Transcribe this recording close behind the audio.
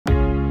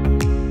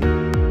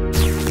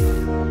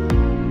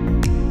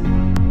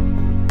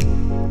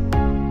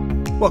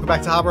Welcome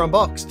back to Hardware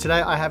Unboxed. Today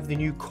I have the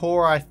new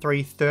Core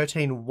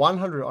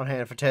i3-13100 on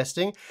hand for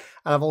testing,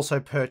 and I've also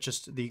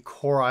purchased the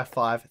Core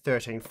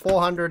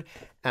i5-13400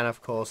 and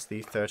of course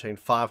the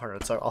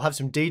 13500. So I'll have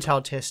some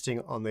detailed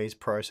testing on these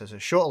processors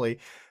shortly,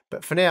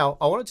 but for now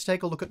I wanted to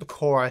take a look at the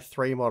Core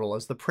i3 model,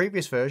 as the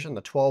previous version,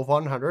 the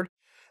 12100,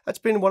 that's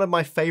been one of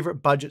my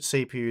favorite budget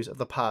CPUs of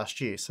the past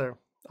year. So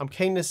I'm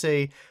keen to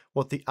see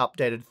what the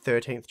updated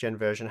 13th gen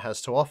version has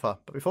to offer.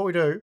 But before we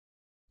do,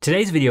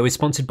 today's video is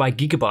sponsored by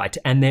Gigabyte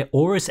and their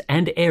Aorus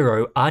and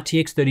Aero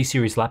RTX 30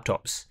 series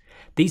laptops.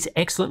 These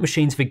excellent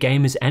machines for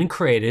gamers and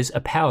creators are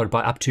powered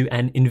by up to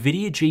an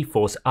NVIDIA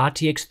GeForce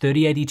RTX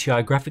 3080 Ti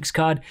graphics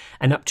card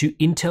and up to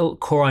Intel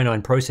Core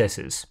i9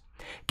 processors.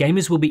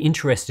 Gamers will be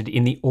interested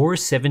in the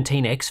Aorus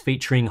 17X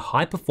featuring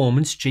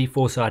high-performance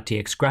GeForce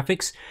RTX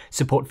graphics,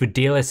 support for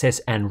DLSS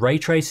and ray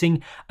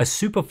tracing, a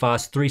super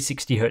fast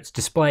 360Hz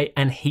display,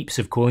 and heaps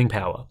of cooling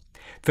power.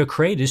 For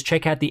creators,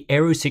 check out the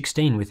Aero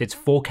 16 with its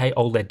 4K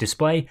OLED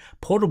display,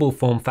 portable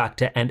form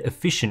factor, and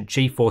efficient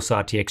GeForce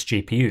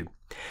RTX GPU.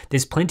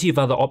 There's plenty of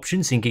other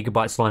options in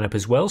Gigabyte's lineup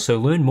as well, so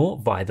learn more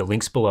via the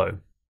links below.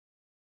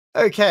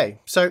 Okay,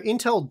 so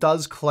Intel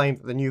does claim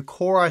that the new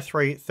Core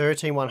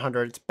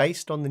i3-13100 is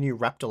based on the new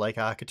Raptor Lake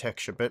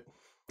architecture, but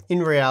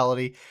in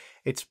reality,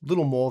 it's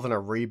little more than a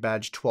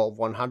rebadged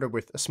 12100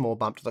 with a small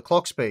bump to the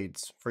clock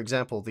speeds. For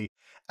example, the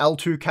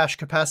L2 cache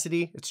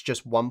capacity, it's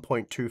just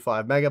 1.25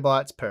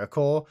 megabytes per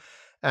core,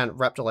 and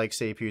Raptor Lake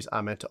CPUs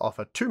are meant to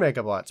offer 2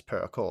 megabytes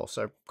per core.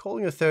 So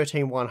calling the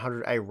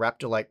 13100 a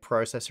Raptor Lake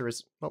processor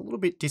is a little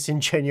bit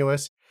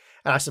disingenuous,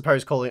 and I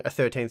suppose calling it a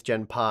 13th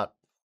gen part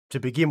to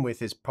begin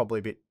with is probably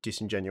a bit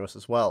disingenuous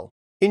as well.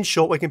 In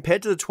short, when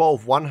compared to the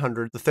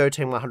 12100, the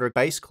 13100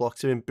 base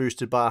clocks have been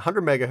boosted by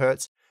 100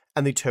 MHz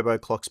and the turbo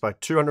clocks by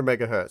 200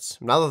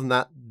 MHz. And other than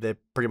that, they're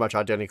pretty much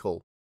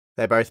identical.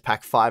 They both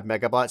pack 5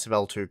 megabytes of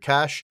L2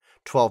 cache,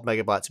 12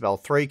 megabytes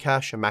of L3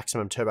 cache, a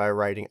maximum turbo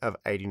rating of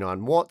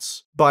 89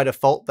 watts. By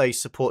default, they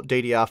support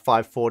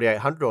DDR5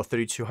 4800 or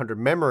 3200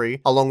 memory,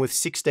 along with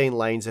 16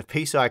 lanes of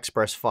PCI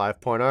Express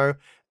 5.0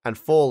 and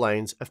 4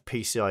 lanes of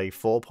PCIe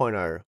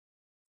 4.0.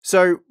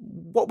 So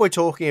what we're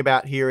talking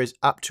about here is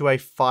up to a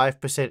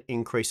 5%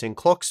 increase in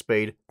clock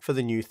speed for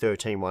the new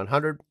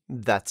 13100.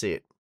 That's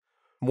it.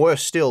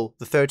 Worse still,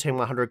 the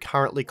 13100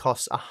 currently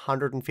costs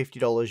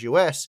 $150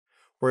 US,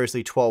 whereas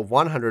the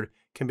 12100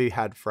 can be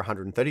had for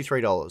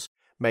 $133,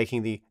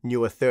 making the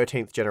newer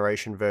 13th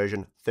generation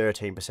version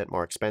 13%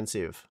 more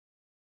expensive.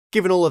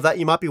 Given all of that,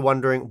 you might be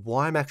wondering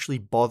why I'm actually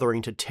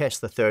bothering to test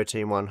the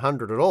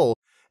 13100 at all,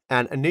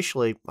 and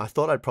initially I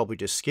thought I'd probably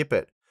just skip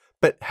it.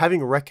 But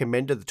having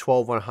recommended the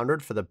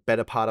 12100 for the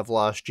better part of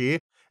last year,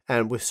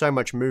 and with so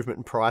much movement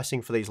in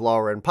pricing for these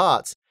lower end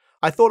parts,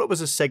 I thought it was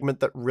a segment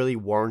that really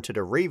warranted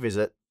a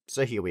revisit,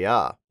 so here we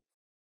are.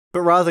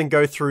 But rather than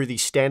go through the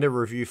standard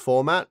review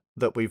format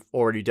that we've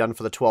already done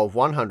for the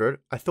 12100,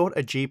 I thought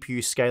a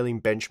GPU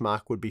scaling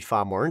benchmark would be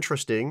far more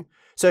interesting.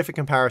 So for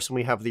comparison,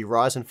 we have the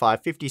Ryzen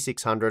 5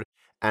 5600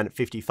 and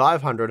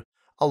 5500,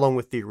 along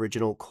with the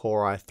original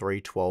Core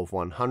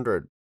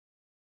i3-12100.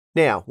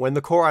 Now, when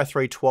the Core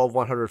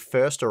i3-12100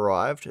 first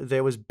arrived,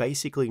 there was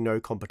basically no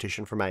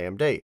competition from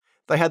AMD.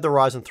 They had the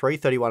Ryzen 3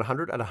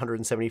 3100 at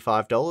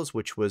 $175,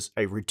 which was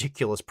a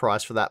ridiculous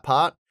price for that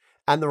part,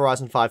 and the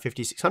Ryzen 5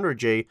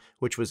 5600G,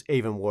 which was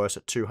even worse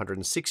at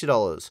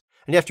 $260.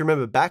 And you have to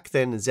remember, back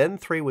then, Zen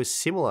 3 was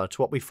similar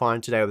to what we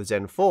find today with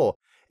Zen 4.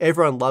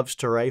 Everyone loves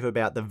to rave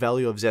about the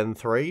value of Zen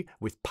 3,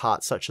 with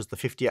parts such as the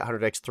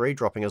 5800X3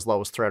 dropping as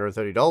low as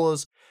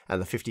 $330,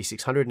 and the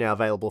 5600 now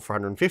available for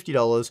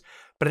 $150,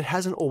 but it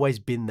hasn't always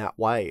been that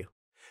way.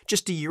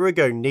 Just a year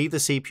ago, neither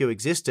CPU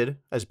existed,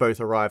 as both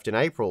arrived in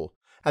April.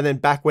 And then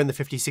back when the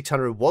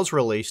 5600 was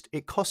released,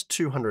 it cost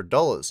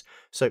 $200,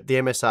 so the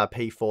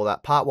MSRP for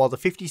that part, while the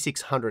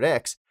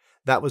 5600X,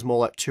 that was more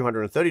like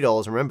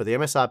 $230. Remember, the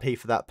MSRP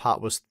for that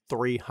part was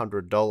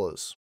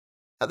 $300.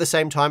 At the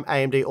same time,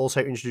 AMD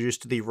also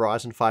introduced the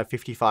Ryzen 5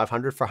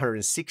 5500 for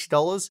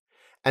 $160,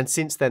 and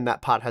since then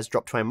that part has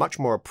dropped to a much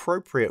more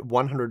appropriate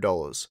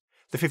 $100.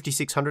 The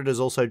 5600 has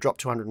also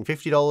dropped to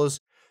 $150,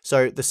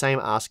 so the same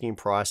asking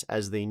price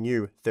as the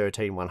new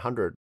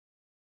 13100.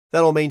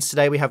 That all means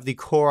today we have the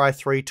Core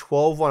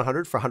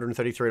i3-12100 for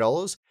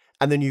 $133,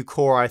 and the new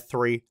Core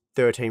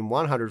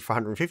i3-13100 for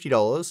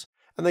 $150,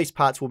 and these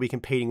parts will be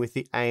competing with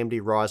the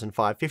AMD Ryzen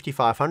 5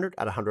 5500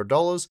 at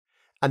 $100,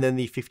 and then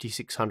the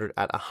 5600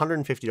 at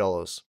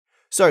 $150.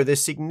 So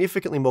there's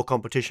significantly more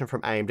competition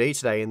from AMD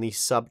today in the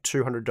sub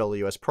 $200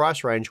 US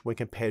price range when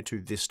compared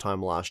to this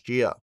time last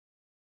year.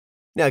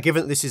 Now,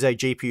 given that this is a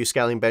GPU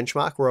scaling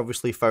benchmark, we're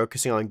obviously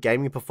focusing on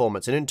gaming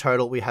performance, and in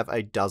total we have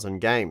a dozen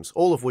games,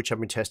 all of which have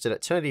been tested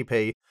at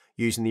 1080p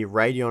using the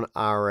Radeon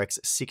RX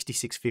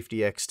 6650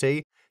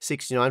 XT,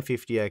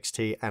 6950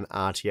 XT, and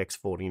RTX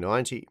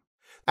 4090.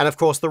 And of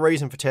course, the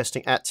reason for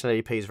testing at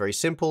 1080p is very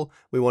simple.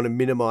 We want to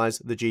minimize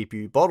the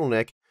GPU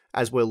bottleneck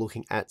as we're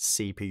looking at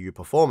CPU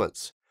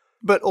performance.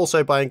 But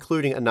also by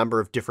including a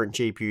number of different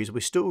GPUs, we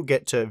still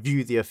get to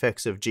view the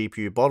effects of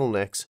GPU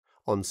bottlenecks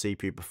on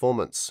CPU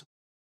performance.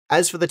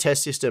 As for the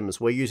test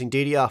systems, we're using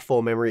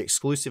DDR4 memory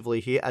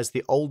exclusively here, as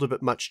the older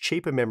but much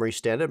cheaper memory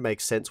standard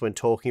makes sense when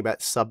talking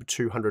about sub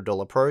 $200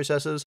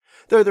 processors,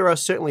 though there are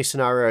certainly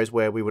scenarios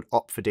where we would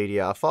opt for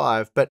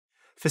DDR5, but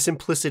for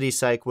simplicity's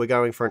sake, we're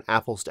going for an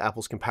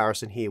apples-to-apples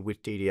comparison here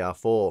with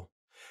DDR4.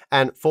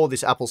 And for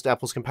this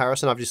apples-to-apples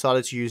comparison, I've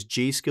decided to use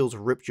G-Skill's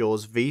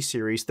Ripjaws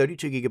V-Series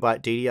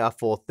 32GB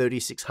DDR4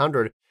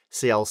 3600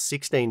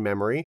 CL16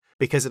 memory,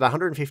 because at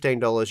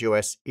 $115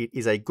 US, it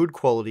is a good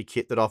quality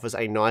kit that offers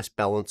a nice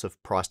balance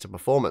of price to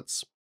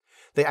performance.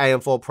 The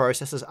AM4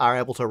 processors are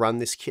able to run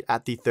this kit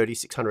at the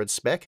 3600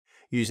 spec,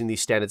 using the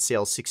standard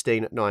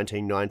CL16,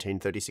 19, 19,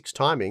 36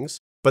 timings,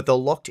 but the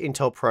locked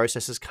Intel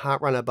processors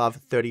can't run above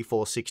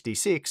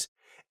 3466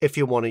 if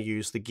you want to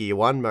use the Gear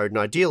 1 mode, and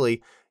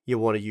ideally, you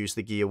want to use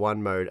the Gear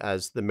 1 mode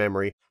as the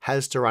memory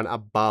has to run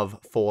above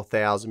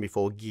 4000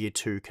 before Gear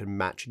 2 can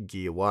match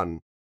Gear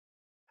 1.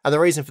 And the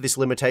reason for this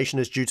limitation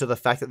is due to the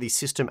fact that the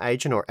system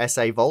agent, or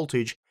SA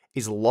voltage,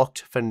 is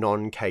locked for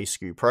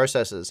non-K-SKU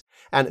processors,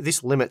 and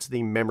this limits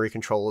the memory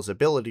controller's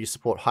ability to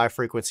support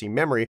high-frequency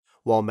memory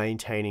while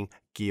maintaining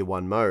Gear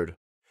 1 mode.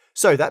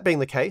 So that being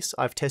the case,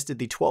 I've tested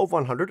the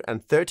 12100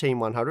 and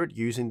 13100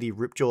 using the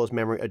Ripjaws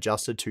memory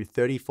adjusted to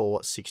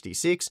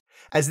 3466,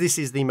 as this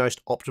is the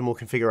most optimal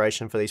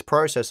configuration for these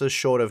processors,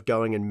 short of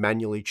going and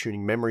manually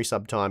tuning memory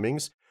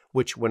subtimings,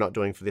 which we're not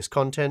doing for this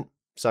content,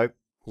 so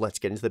let's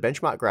get into the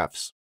benchmark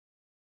graphs.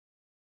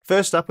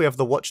 First up, we have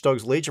the Watch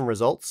Dogs Legion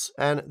results,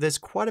 and there's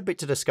quite a bit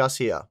to discuss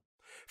here.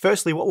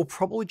 Firstly, what will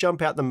probably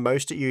jump out the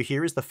most at you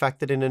here is the fact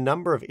that in a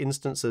number of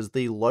instances,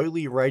 the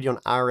lowly Radeon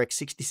RX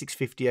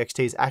 6650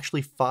 XT is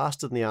actually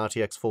faster than the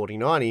RTX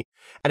 4090,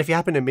 and if you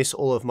happen to miss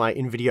all of my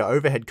NVIDIA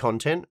overhead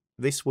content,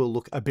 this will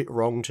look a bit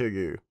wrong to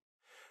you.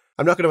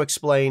 I'm not going to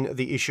explain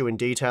the issue in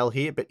detail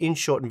here, but in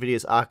short,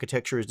 NVIDIA's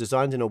architecture is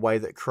designed in a way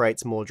that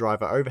creates more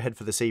driver overhead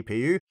for the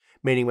CPU,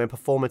 meaning when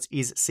performance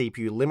is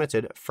CPU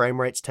limited, frame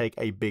rates take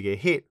a bigger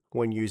hit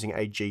when using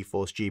a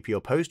GeForce GPU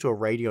opposed to a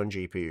Radeon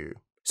GPU.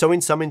 So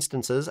in some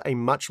instances, a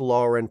much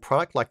lower end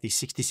product like the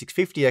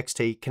 6650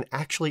 XT can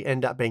actually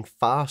end up being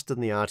faster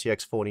than the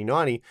RTX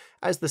 4090,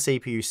 as the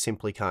CPU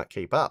simply can't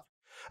keep up.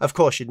 Of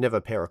course, you'd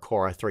never pair a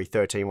Core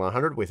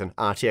i3-13100 with an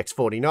RTX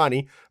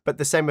 4090, but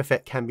the same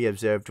effect can be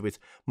observed with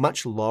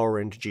much lower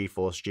end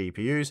GeForce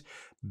GPUs,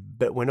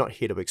 but we're not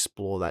here to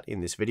explore that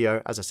in this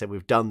video. As I said,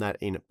 we've done that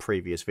in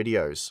previous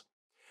videos.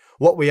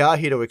 What we are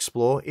here to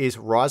explore is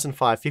Ryzen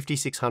 5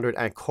 5600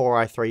 and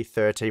Core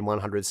i3-13100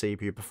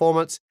 CPU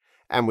performance,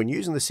 and when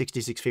using the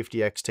 6650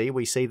 XT,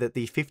 we see that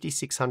the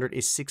 5600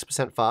 is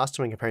 6%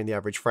 faster when comparing the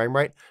average frame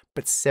rate,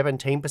 but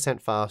 17%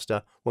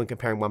 faster when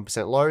comparing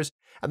 1% lows,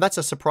 and that's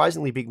a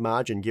surprisingly big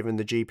margin given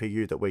the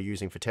GPU that we're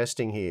using for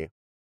testing here.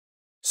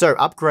 So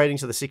upgrading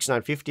to the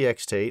 6950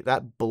 XT,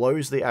 that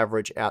blows the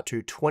average out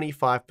to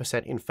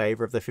 25% in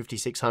favor of the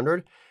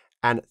 5600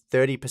 and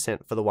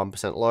 30% for the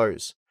 1%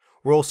 lows.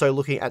 We're also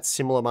looking at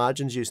similar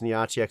margins using the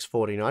RTX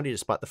 4090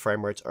 despite the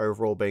frame rates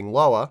overall being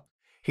lower.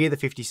 Here the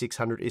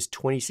 5600 is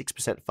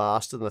 26%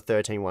 faster than the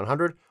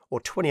 13100, or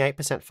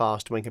 28%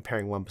 faster when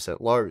comparing 1%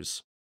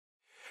 lows.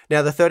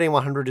 Now the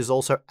 13100 is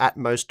also at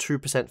most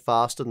 2%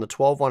 faster than the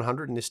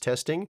 12100 in this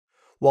testing,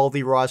 while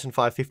the Ryzen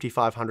 5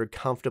 5500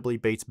 comfortably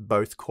beats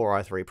both Core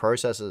i3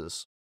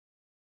 processors.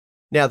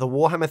 Now the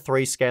Warhammer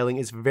 3 scaling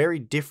is very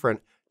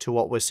different to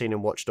what we're seeing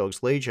in Watch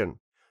Dogs Legion.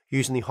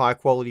 Using the high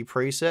quality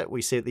preset,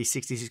 we see that the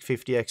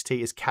 6650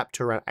 XT is capped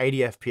to around 80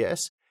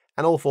 FPS,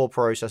 and all four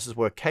processors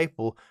were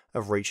capable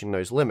of reaching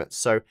those limits,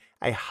 so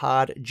a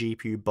hard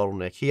GPU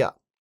bottleneck here.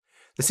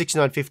 The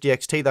 6950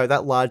 XT though,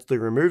 that largely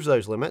removes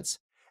those limits,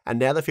 and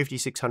now the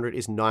 5600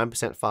 is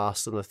 9%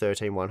 faster than the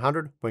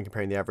 13100 when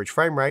comparing the average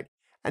frame rate,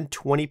 and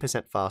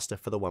 20% faster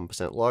for the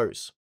 1%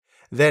 lows.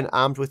 Then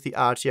armed with the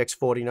RTX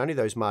 4090,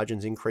 those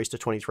margins increase to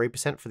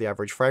 23% for the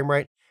average frame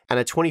rate, and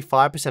a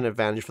 25%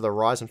 advantage for the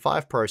Ryzen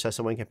 5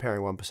 processor when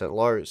comparing 1%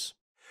 lows.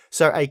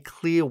 So a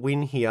clear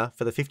win here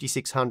for the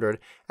 5600,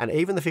 and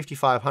even the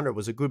 5500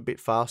 was a good bit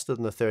faster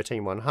than the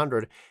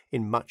 13100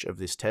 in much of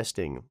this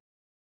testing.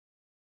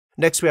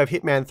 Next we have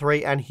Hitman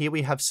 3, and here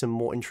we have some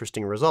more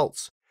interesting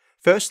results.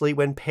 Firstly,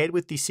 when paired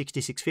with the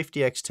 6650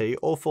 XT,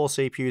 all four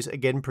CPUs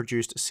again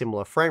produced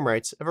similar frame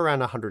rates of around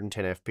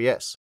 110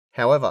 FPS.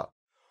 However,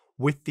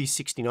 with the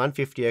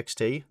 6950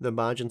 XT, the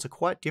margins are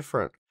quite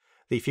different.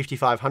 The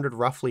 5500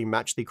 roughly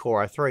matched the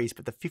Core i3s,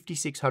 but the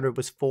 5600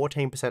 was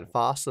 14%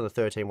 faster than the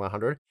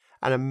 13100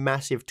 and a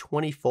massive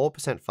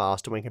 24%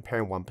 faster when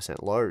comparing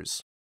 1%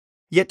 lows.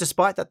 Yet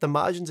despite that, the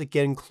margins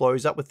again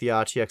close up with the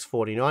RTX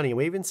 4090, and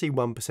we even see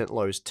 1%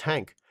 lows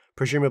tank,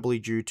 presumably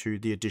due to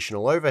the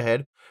additional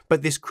overhead,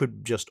 but this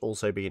could just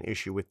also be an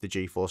issue with the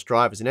GeForce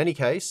drivers. In any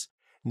case,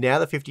 now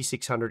the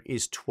 5600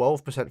 is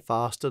 12%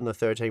 faster than the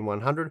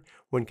 13100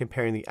 when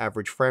comparing the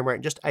average frame rate,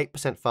 and just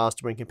 8%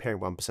 faster when comparing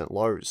 1%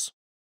 lows.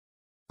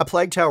 A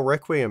Plague Tale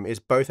Requiem is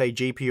both a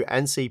GPU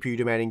and CPU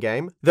demanding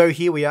game, though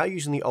here we are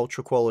using the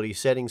ultra quality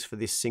settings for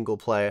this single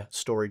player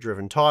story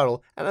driven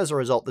title, and as a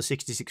result the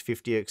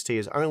 6650 XT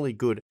is only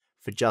good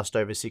for just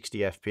over 60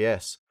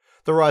 FPS.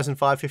 The Ryzen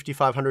 5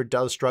 5500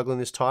 does struggle in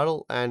this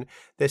title, and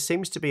there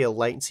seems to be a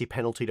latency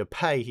penalty to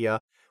pay here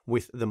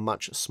with the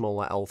much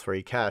smaller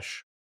L3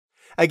 cache.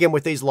 Again,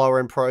 with these lower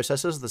end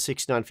processors, the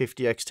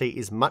 6950 XT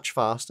is much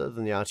faster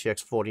than the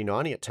RTX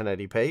 4090 at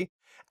 1080p,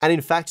 and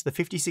in fact the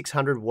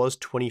 5600 was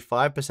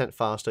 25%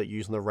 faster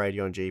using the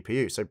Radeon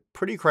GPU, so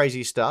pretty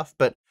crazy stuff,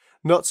 but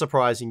not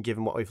surprising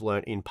given what we've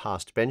learned in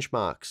past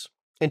benchmarks.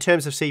 In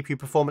terms of CPU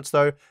performance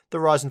though, the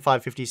Ryzen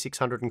 5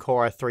 5600 and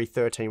Core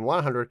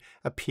i3-13100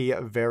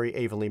 appear very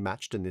evenly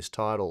matched in this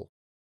title.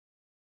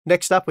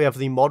 Next up we have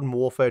the Modern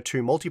Warfare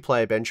 2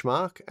 multiplayer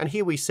benchmark, and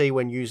here we see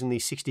when using the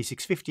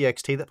 6650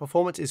 XT that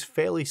performance is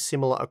fairly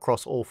similar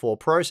across all four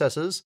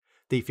processors.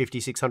 The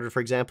 5600 for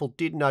example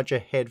did nudge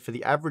ahead for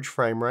the average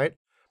frame rate,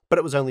 but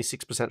it was only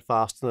 6%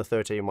 faster than the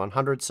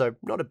 13100, so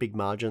not a big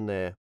margin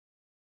there.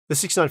 The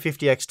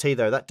 6950 XT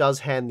though, that does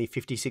hand the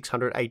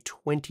 5600 a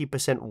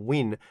 20%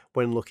 win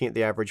when looking at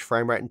the average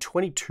frame rate and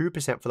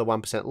 22% for the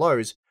 1%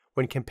 lows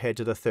when compared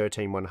to the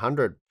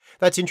 13100.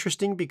 That's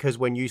interesting because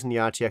when using the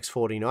RTX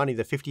 4090,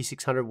 the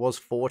 5600 was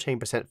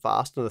 14%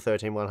 faster than the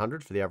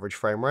 13100 for the average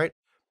frame rate,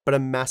 but a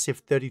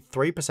massive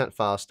 33%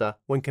 faster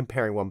when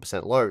comparing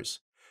 1%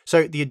 lows.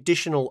 So the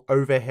additional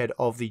overhead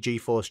of the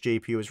GeForce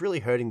GPU is really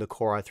hurting the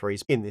Core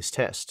i3s in this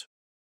test.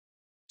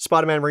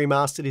 Spider-Man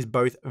Remastered is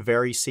both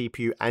very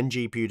CPU and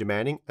GPU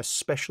demanding,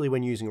 especially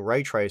when using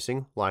ray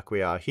tracing like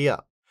we are here.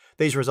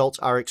 These results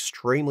are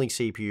extremely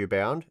CPU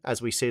bound,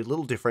 as we see a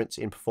little difference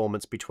in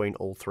performance between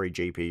all three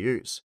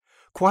GPUs.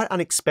 Quite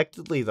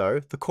unexpectedly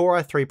though, the Core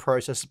i3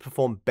 processors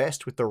perform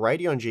best with the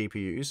Radeon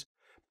GPUs,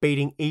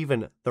 beating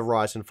even the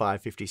Ryzen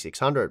 5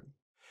 5600.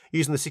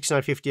 Using the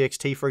 6950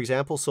 XT for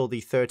example saw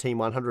the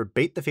 13100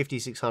 beat the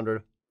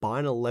 5600 by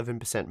an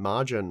 11%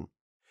 margin.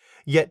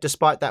 Yet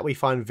despite that we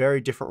find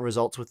very different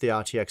results with the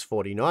RTX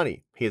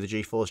 4090. Here the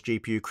GeForce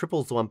GPU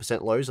cripples the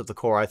 1% lows of the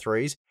Core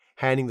i3s,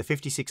 handing the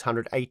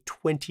 5600 a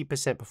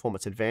 20%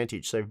 performance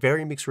advantage, so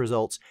very mixed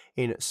results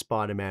in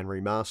Spider-Man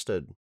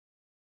Remastered.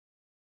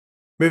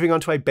 Moving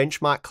on to a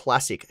benchmark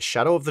classic,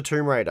 Shadow of the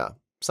Tomb Raider.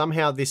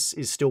 Somehow this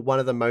is still one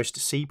of the most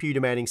CPU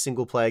demanding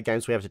single player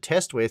games we have to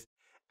test with,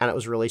 and it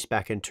was released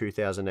back in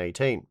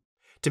 2018.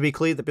 To be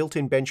clear, the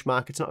built-in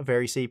benchmark, it's not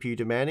very CPU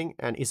demanding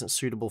and isn't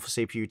suitable for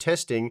CPU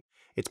testing,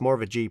 it's more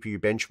of a GPU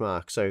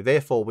benchmark, so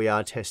therefore we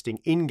are testing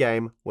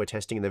in-game, we're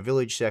testing in the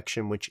village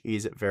section, which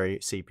is very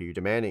CPU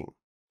demanding.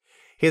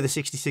 Here the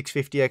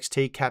 6650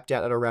 XT capped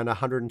out at around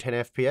 110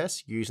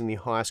 FPS using the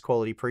highest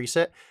quality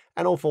preset,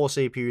 and all four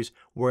CPUs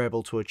were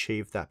able to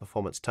achieve that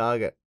performance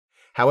target.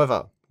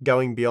 However,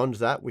 going beyond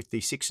that with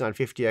the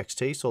 6950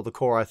 XT saw the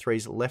Core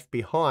i3s left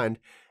behind,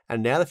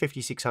 and now the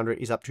 5600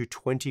 is up to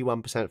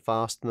 21%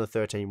 faster than the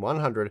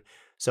 13100,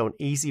 so an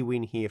easy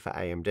win here for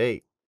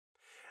AMD.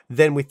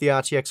 Then with the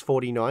RTX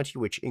 4090,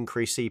 which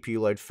increased CPU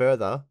load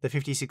further, the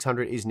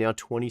 5600 is now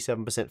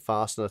 27%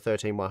 faster than the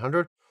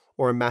 13100,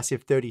 or a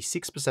massive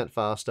 36%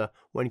 faster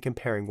when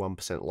comparing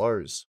 1%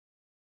 lows.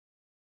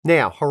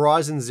 Now,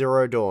 Horizon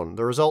Zero Dawn.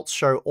 The results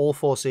show all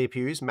four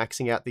CPUs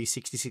maxing out the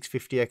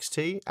 6650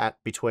 XT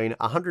at between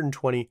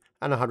 120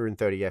 and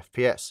 130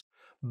 FPS.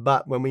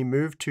 But when we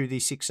move to the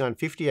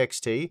 6950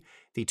 XT,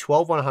 the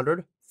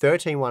 12100,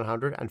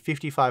 13100, and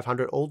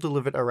 5500 all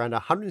delivered around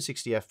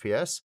 160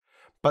 FPS,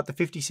 but the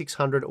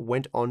 5600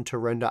 went on to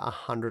render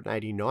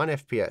 189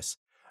 FPS.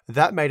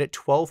 That made it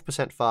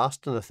 12%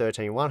 faster than the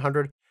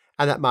 13100,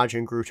 and that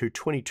margin grew to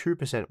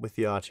 22% with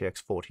the RTX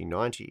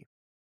 4090.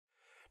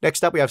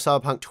 Next up we have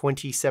Cyberpunk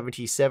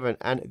 2077,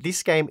 and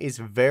this game is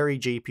very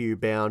GPU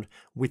bound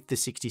with the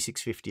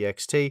 6650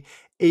 XT,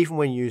 even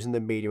when using the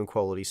medium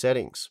quality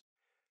settings.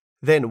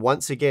 Then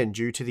once again,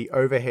 due to the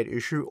overhead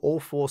issue, all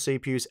four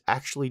CPUs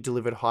actually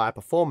delivered higher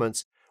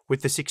performance,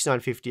 with the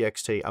 6950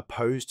 XT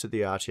opposed to the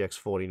RTX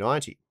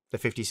 4090. The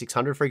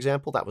 5600 for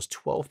example, that was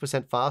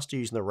 12% faster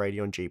using the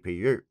Radeon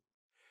GPU.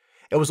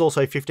 It was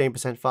also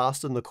 15%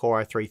 faster than the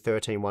Core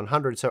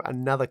i3-13100, so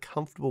another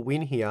comfortable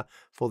win here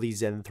for the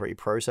Zen 3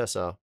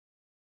 processor.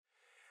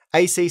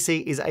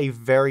 ACC is a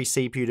very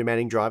CPU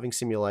demanding driving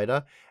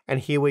simulator, and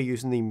here we're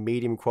using the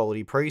medium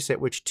quality preset,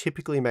 which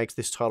typically makes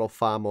this title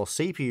far more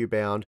CPU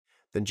bound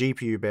than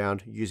GPU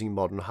bound using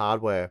modern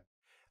hardware.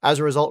 As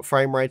a result,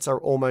 frame rates are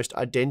almost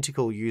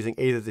identical using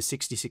either the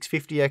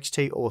 6650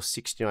 XT or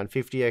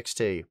 6950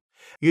 XT.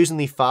 Using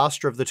the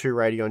faster of the two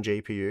Radeon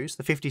GPUs,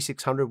 the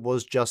 5600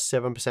 was just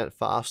 7%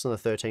 faster than the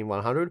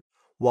 13100,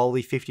 while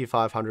the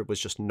 5500 was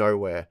just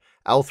nowhere.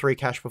 L3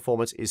 cache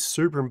performance is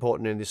super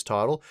important in this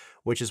title,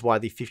 which is why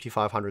the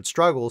 5500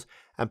 struggles,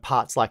 and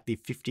parts like the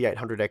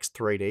 5800X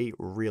 3D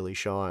really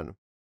shine.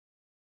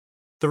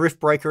 The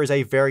Riftbreaker is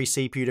a very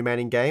CPU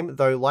demanding game,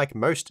 though like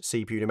most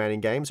CPU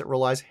demanding games, it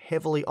relies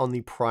heavily on the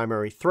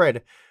primary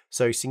thread,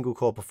 so single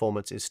core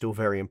performance is still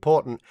very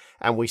important,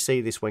 and we see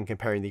this when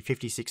comparing the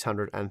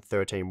 5600 and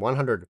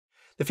 13100.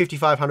 The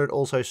 5500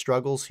 also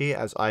struggles here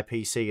as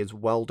IPC is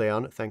well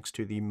down thanks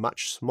to the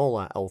much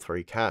smaller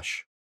L3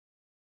 cache.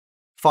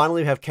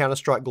 Finally, we have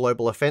Counter-Strike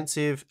Global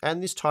Offensive,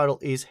 and this title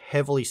is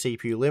heavily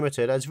CPU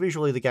limited as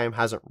visually the game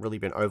hasn't really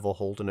been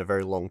overhauled in a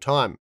very long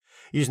time.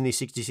 Using the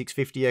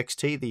 6650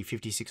 XT, the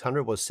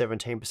 5600 was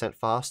 17%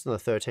 faster than the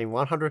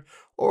 13100,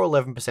 or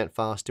 11%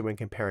 faster when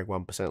comparing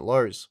 1%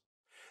 lows.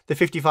 The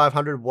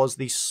 5500 was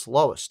the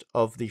slowest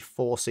of the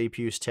 4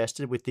 CPUs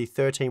tested, with the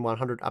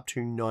 13100 up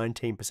to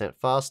 19%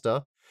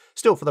 faster.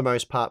 Still, for the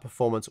most part,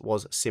 performance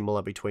was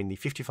similar between the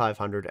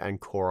 5500 and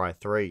Core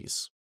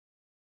i3s.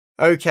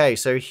 Okay,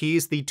 so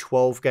here's the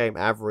 12-game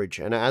average,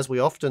 and as we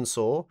often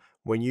saw,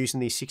 when using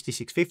the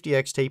 6650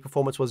 XT,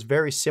 performance was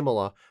very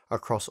similar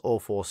across all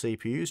 4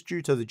 CPUs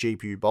due to the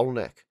GPU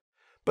bottleneck.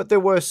 But there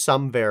were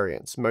some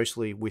variants,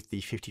 mostly with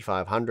the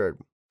 5500.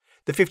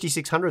 The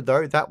 5600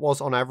 though, that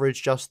was on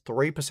average just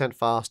 3%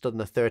 faster than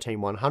the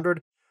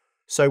 13100,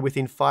 so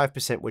within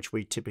 5%, which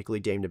we typically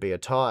deem to be a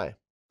tie.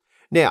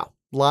 Now,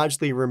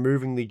 largely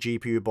removing the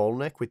GPU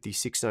bottleneck with the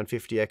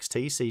 6950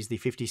 XT sees the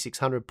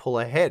 5600 pull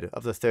ahead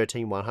of the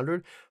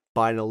 13100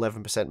 by an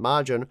 11%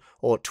 margin,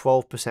 or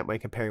 12% when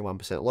comparing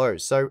 1%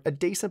 lows. So a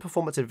decent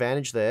performance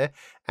advantage there,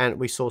 and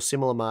we saw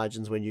similar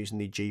margins when using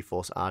the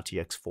GeForce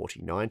RTX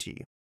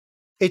 4090.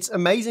 It's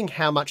amazing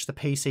how much the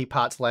PC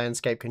parts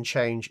landscape can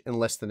change in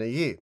less than a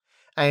year.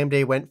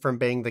 AMD went from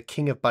being the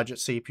king of budget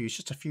CPUs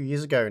just a few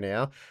years ago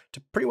now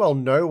to pretty well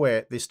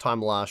nowhere this time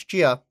last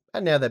year,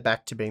 and now they're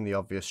back to being the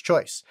obvious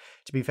choice.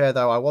 To be fair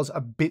though, I was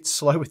a bit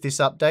slow with this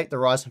update. The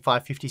Ryzen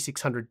 5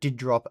 5600 did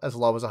drop as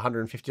low as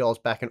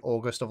 $150 back in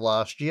August of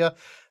last year,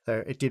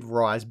 though it did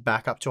rise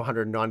back up to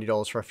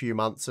 $190 for a few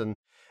months, and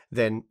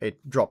then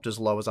it dropped as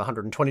low as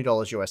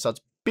 $120 US, so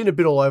it's been a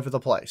bit all over the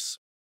place.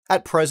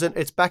 At present,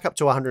 it's back up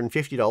to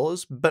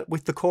 $150, but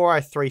with the Core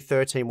i3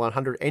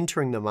 13100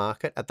 entering the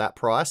market at that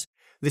price,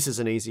 this is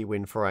an easy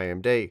win for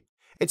AMD.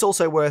 It's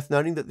also worth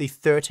noting that the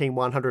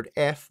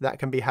 13100F, that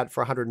can be had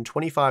for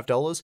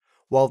 $125,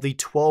 while the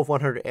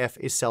 12100F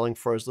is selling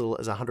for as little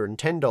as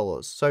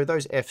 $110, so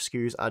those F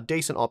SKUs are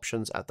decent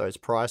options at those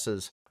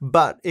prices.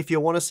 But if you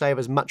want to save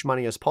as much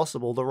money as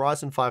possible, the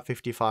Ryzen 5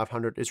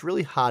 5500 is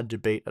really hard to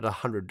beat at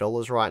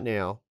 $100 right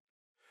now.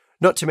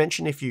 Not to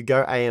mention, if you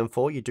go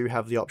AM4, you do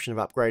have the option of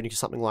upgrading to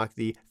something like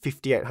the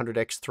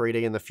 5800X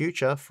 3D in the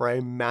future for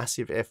a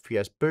massive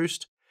FPS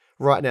boost.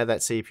 Right now, that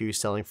CPU is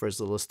selling for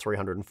as little as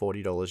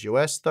 $340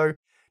 US, though,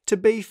 to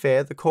be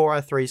fair, the Core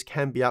i3s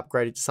can be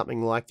upgraded to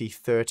something like the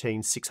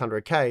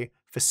 13600K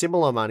for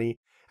similar money,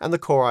 and the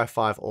Core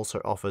i5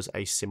 also offers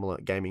a similar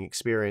gaming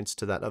experience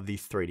to that of the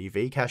 3D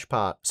V-Cache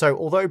part. So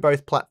although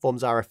both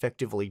platforms are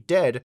effectively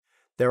dead,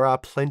 there are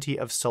plenty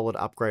of solid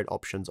upgrade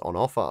options on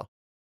offer.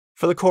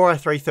 For the Core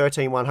i3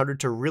 13100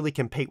 to really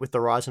compete with the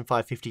Ryzen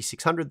 5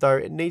 5600 though,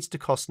 it needs to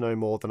cost no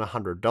more than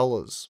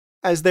 $100,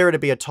 as there to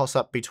be a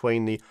toss-up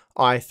between the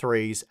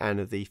i3s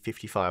and the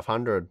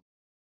 5500.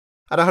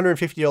 At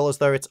 $150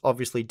 though, it's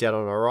obviously dead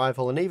on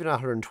arrival, and even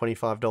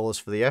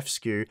 $125 for the F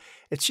SKU,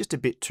 it's just a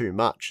bit too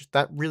much.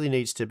 That really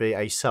needs to be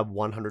a sub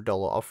 $100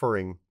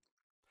 offering.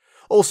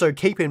 Also,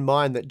 keep in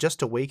mind that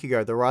just a week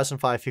ago, the Ryzen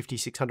 5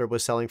 5600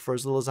 was selling for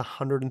as little as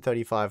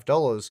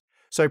 $135,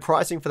 so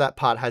pricing for that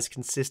part has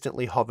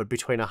consistently hovered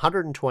between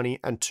 $120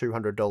 and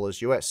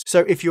 $200 US.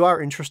 So if you are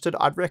interested,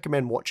 I'd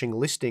recommend watching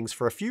listings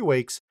for a few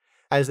weeks,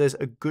 as there's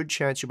a good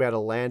chance you'll be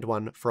able to land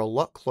one for a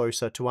lot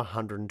closer to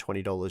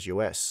 $120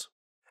 US.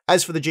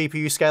 As for the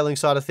GPU scaling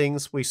side of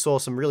things, we saw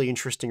some really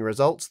interesting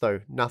results,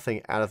 though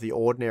nothing out of the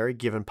ordinary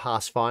given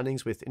past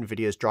findings with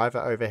Nvidia's driver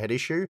overhead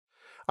issue.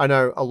 I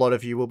know a lot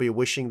of you will be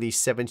wishing the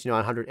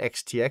 7900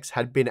 XTX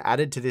had been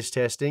added to this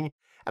testing,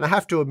 and I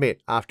have to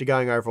admit, after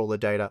going over all the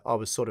data, I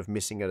was sort of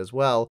missing it as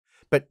well.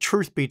 But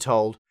truth be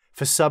told,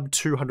 for sub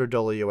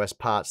 $200 US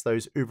parts,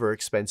 those uber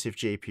expensive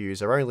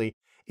GPUs are only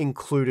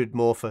included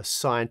more for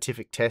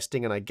scientific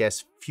testing and I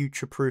guess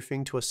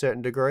future-proofing to a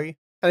certain degree.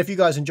 And if you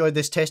guys enjoyed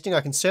this testing,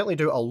 I can certainly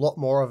do a lot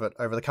more of it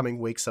over the coming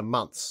weeks and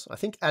months. I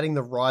think adding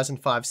the Ryzen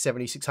 5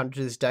 7600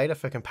 to this data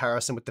for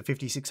comparison with the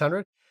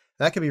 5600,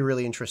 that could be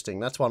really interesting.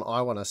 That's one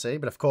I want to see.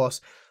 But of course,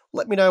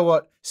 let me know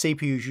what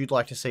CPUs you'd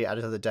like to see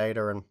added to the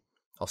data, and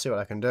I'll see what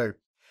I can do.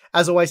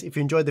 As always, if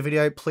you enjoyed the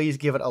video, please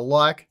give it a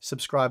like,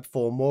 subscribe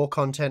for more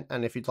content,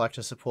 and if you'd like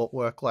to support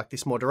work like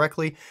this more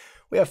directly,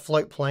 we have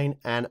Floatplane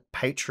and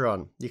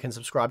Patreon. You can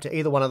subscribe to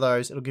either one of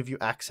those. It'll give you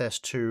access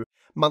to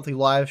monthly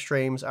live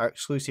streams, our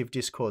exclusive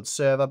Discord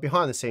server,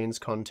 behind the scenes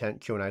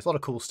content, Q&As, a lot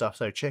of cool stuff,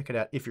 so check it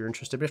out if you're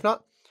interested. But if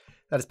not,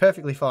 that is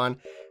perfectly fine,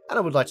 and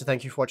I would like to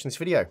thank you for watching this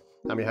video.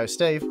 I'm your host,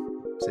 Steve.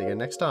 See you again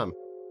next time.